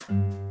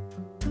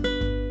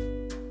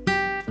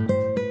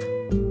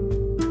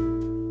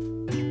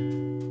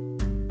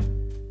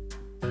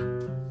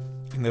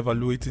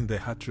evaluating the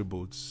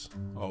attributes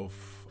of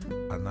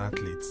an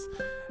athlete.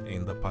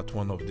 In the part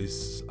one of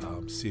this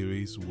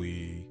series,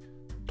 we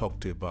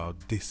talked about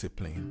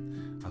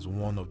discipline as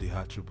one of the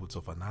attributes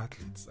of an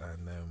athlete,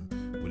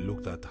 and we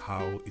looked at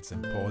how it's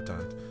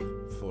important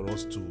for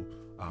us to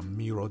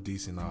mirror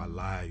this in our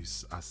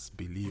lives as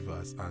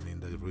believers and in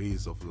the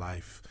race of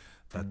life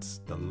that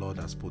the Lord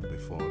has put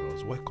before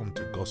us. Welcome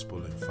to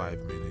Gospel in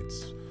 5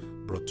 Minutes,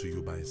 brought to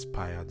you by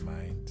Inspired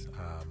Mind.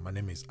 My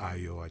name is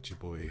Ayo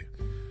Ajiboye.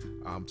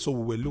 So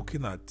we were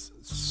looking at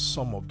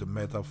some of the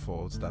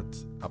metaphors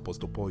that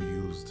Apostle Paul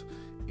used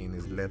in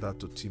his letter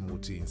to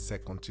Timothy in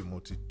 2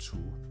 Timothy 2,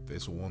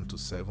 verse 1 to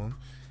 7.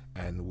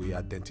 And we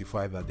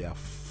identified that there are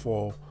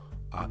four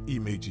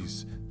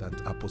images that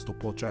Apostle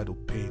Paul tried to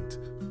paint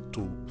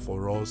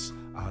for us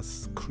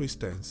as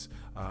Christians,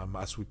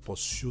 as we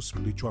pursue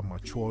spiritual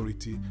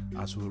maturity,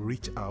 as we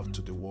reach out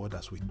to the world,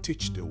 as we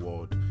teach the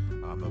world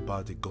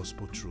about the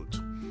gospel truth.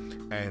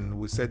 And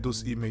we said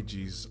those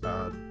images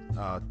are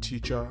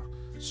teacher,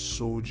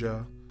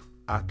 soldier,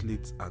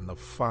 athlete, and a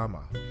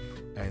farmer.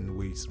 And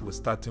we're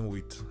starting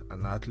with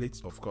an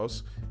athlete, of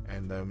course,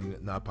 and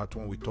in our part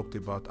one we talked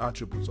about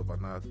attributes of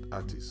an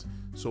artist.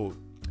 So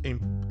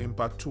in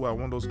part two, I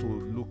want us to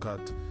look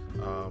at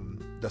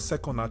the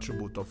second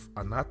attribute of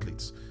an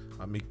athlete.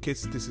 In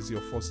case this is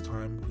your first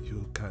time,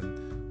 you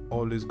can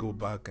always go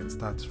back and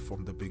start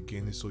from the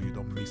beginning so you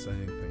don't miss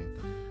anything.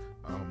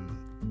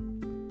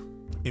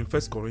 In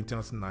 1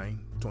 Corinthians 9,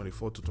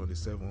 24 to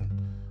 27,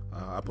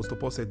 Apostle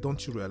Paul said,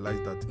 "Don't you realize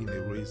that in a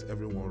race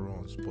everyone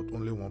runs, but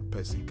only one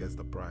person gets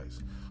the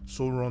prize?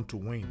 So run to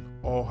win.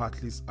 All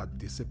athletes are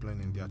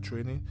disciplined in their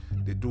training.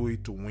 They do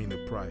it to win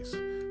a prize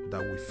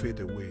that will fade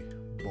away,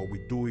 but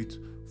we do it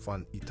for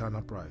an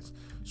eternal prize.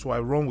 So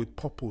I run with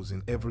purpose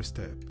in every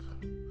step.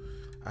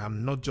 I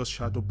am not just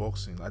shadow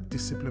boxing. I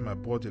discipline my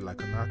body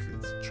like an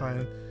athlete,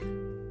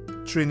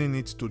 training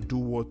it to do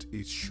what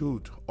it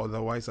should.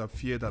 Otherwise, I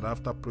fear that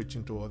after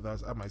preaching to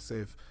others, I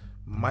myself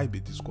might be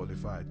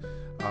disqualified."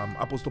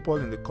 Apostle Paul,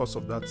 in the course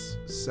of that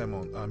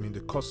sermon, in the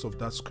course of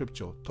that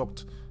scripture,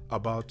 talked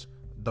about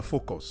the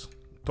focus,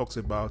 talked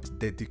about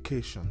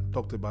dedication.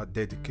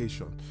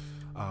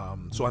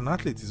 So an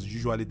athlete is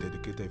usually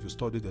dedicated. If you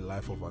study the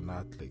life of an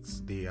athlete,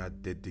 they are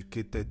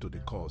dedicated to the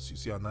cause. You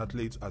see, an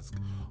athlete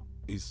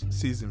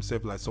sees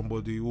himself like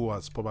somebody who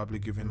has probably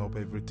given up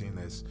everything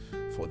else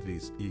for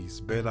this.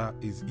 Is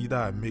either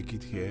I make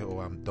it here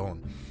or I'm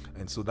done.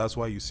 And so that's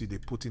why you see they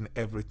put in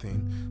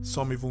everything.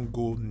 Some even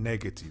go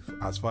negative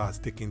as far as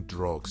taking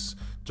drugs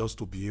just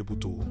to be able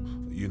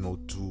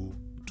to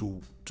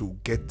to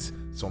get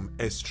some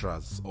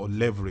extras or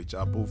leverage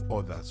above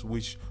others,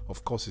 which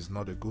of course is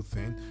not a good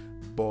thing.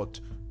 But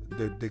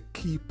the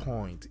key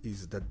point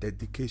is the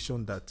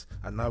dedication that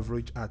an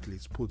average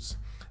athlete puts.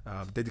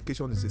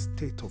 Dedication is a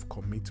state of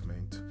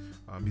commitment.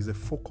 Is a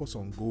focus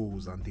on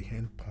goals and the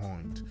end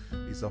point.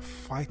 Is a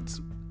fight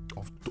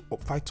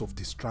of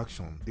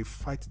distraction. They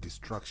fight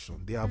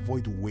distraction. They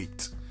avoid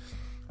weight.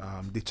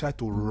 They try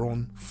to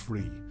run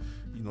free.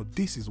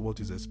 This is what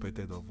is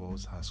expected of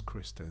us as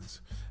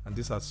Christians. And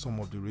these are some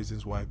of the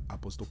reasons why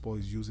Apostle Paul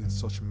is using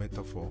such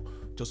metaphor,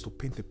 just to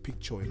paint a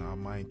picture in our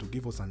mind, to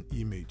give us an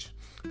image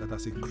that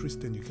as a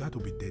Christian, you got to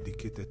be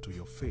dedicated to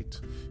your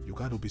faith. You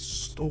got to be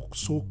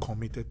so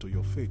committed to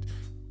your faith.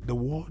 The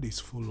world is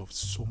full of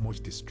so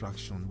much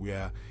distraction. We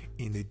are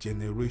in a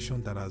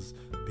generation that has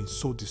been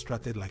so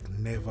distracted like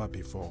never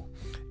before.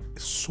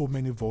 So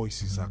many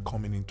voices are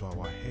coming into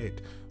our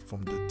head,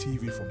 from the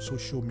TV, from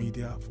social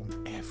media,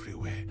 from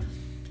everywhere.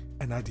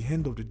 And at the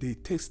end of the day,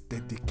 it takes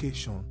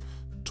dedication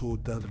to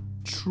the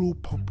true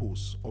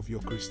purpose of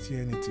your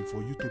Christianity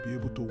for you to be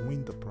able to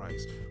win the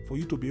prize, for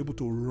you to be able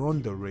to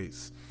run the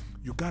race.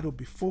 You got to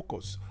be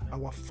focused.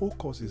 Our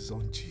focus is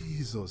on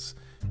Jesus.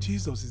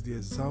 Jesus is the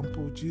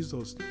example.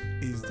 Jesus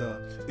is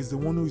the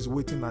one who is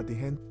waiting at the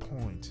end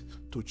point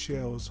to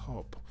cheer us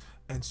up.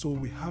 And so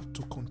we have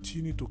to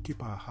continue to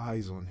keep our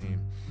eyes on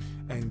him.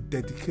 And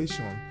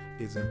dedication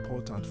is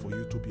important for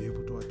you to be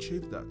able to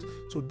achieve that.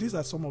 So these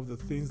are some of the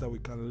things that we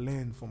can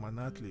learn from an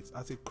athlete.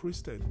 As a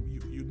Christian,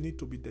 you need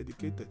to be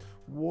dedicated.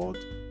 What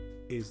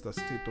is the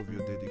state of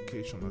your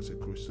dedication as a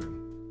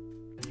Christian?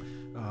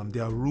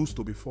 There are rules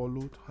to be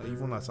followed,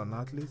 even as an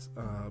athlete.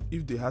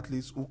 If the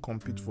athletes who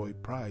compete for a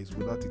prize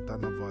without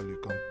eternal value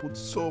can put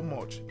so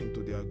much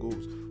into their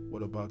goals,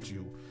 what about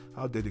you?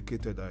 How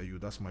dedicated are you?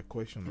 That's my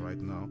question right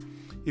now.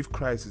 If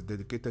Christ is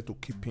dedicated to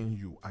keeping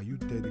you, are you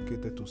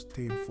dedicated to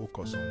staying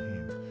focused on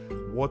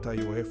him? What are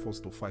your efforts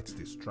to fight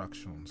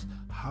distractions?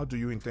 How do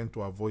you intend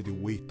to avoid the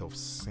weight of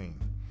sin?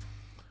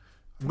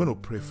 I'm going to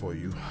pray for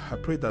you. I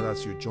pray that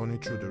as you journey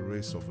through the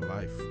race of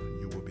life,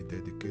 you will be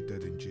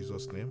dedicated in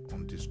Jesus' name,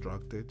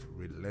 undistracted,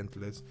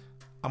 relentless,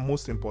 and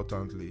most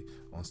importantly,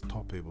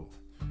 unstoppable.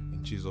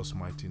 In Jesus'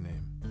 mighty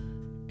name,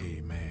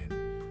 amen.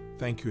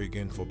 Thank you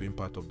again for being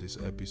part of this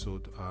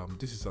episode.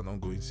 This is an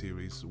ongoing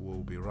series.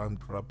 We'll be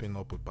wrapping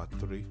up with part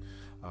 3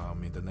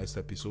 in the next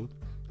episode.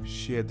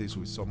 Share this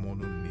with someone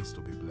who needs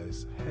to be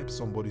blessed. Help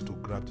somebody to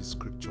grab the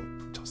scripture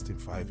just in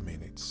 5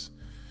 minutes.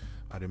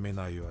 I remain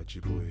Ayo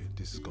Ajiboye.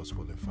 This is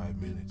Gospel in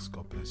 5 minutes.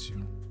 God bless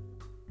you.